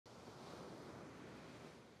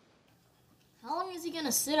he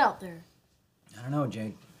gonna sit out there? I don't know,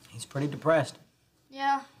 Jake. He's pretty depressed.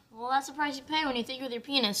 Yeah, well, that's the price you pay when you think with your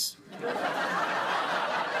penis. Did you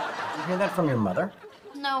hear that from your mother?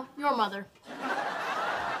 No, your mother.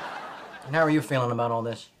 And how are you feeling about all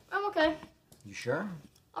this? I'm okay. You sure?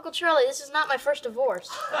 Uncle Charlie, this is not my first divorce.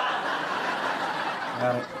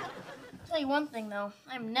 Got it. I'll tell you one thing, though.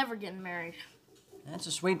 I'm never getting married. That's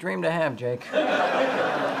a sweet dream to have, Jake.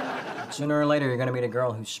 Sooner or later, you're gonna meet a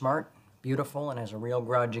girl who's smart, beautiful, and has a real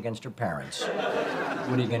grudge against her parents.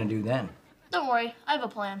 What are you gonna do then? Don't worry, I have a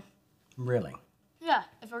plan. Really? Yeah,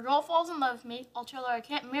 if a girl falls in love with me, I'll tell her I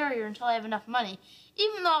can't marry her until I have enough money,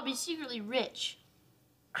 even though I'll be secretly rich.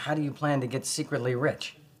 How do you plan to get secretly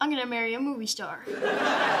rich? I'm gonna marry a movie star.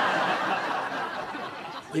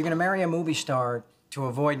 You're gonna marry a movie star to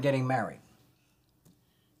avoid getting married?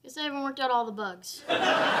 Guess I haven't worked out all the bugs.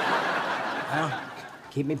 Well,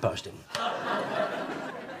 keep me posted.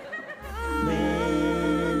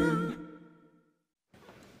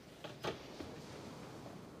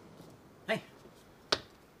 Hey.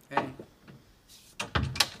 Hey.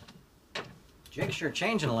 Jake's sure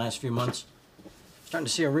changed in the last few months. Starting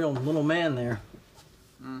to see a real little man there.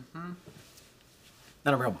 Mm-hmm.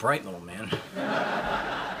 Not a real bright little man.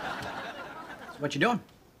 So what you doing?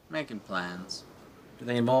 Making plans. Do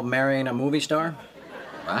they involve marrying a movie star?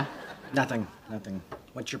 What? Nothing.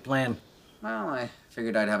 What's your plan? Well, I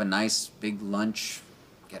figured I'd have a nice big lunch,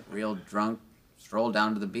 get real drunk, stroll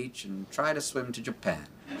down to the beach, and try to swim to Japan.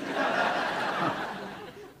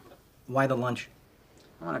 Why the lunch?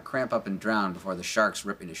 I want to cramp up and drown before the sharks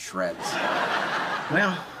rip me to shreds.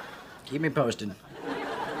 Well, keep me posted.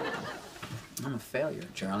 I'm a failure,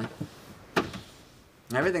 Charlie.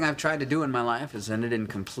 Everything I've tried to do in my life has ended in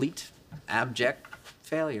complete, abject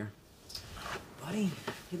failure. Buddy,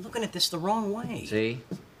 you're looking at this the wrong way. See?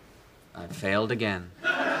 I failed again.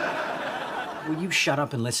 Will you shut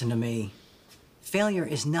up and listen to me? Failure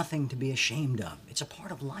is nothing to be ashamed of. It's a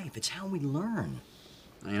part of life. It's how we learn.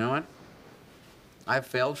 You know what? I've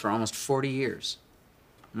failed for almost 40 years.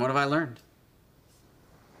 And what have I learned?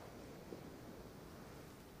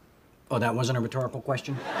 Oh, that wasn't a rhetorical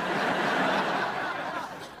question?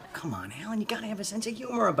 Come on, Alan, you gotta have a sense of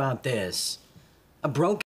humor about this. A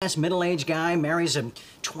broke-ass middle-aged guy marries a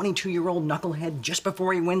 22-year-old knucklehead just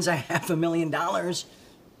before he wins $500,000,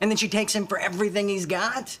 and then she takes him for everything he's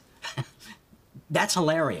got? That's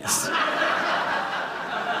hilarious.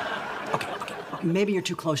 Okay, maybe you're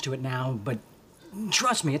too close to it now, but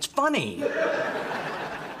trust me, it's funny.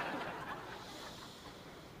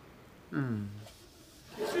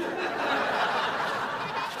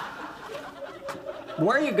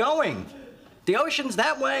 Where are you going? The ocean's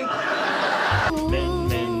that way.